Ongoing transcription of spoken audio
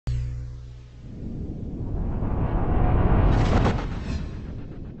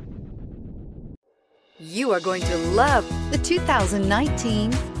You are going to love the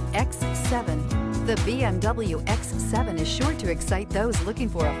 2019 X7. The BMW X7 is sure to excite those looking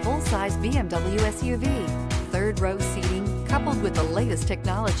for a full-size BMW SUV. Third-row seating, coupled with the latest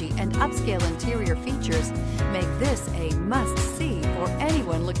technology and upscale interior features, make this a must-see for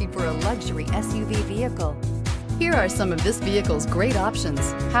anyone looking for a luxury SUV vehicle. Here are some of this vehicle's great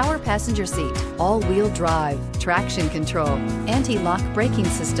options: power passenger seat, all-wheel drive, traction control, anti-lock braking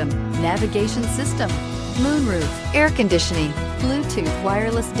system, navigation system, moonroof, air conditioning, Bluetooth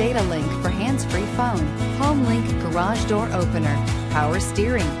wireless data link for hands-free phone, home link garage door opener, power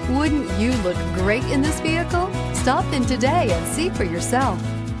steering. Wouldn't you look great in this vehicle? Stop in today and see for yourself.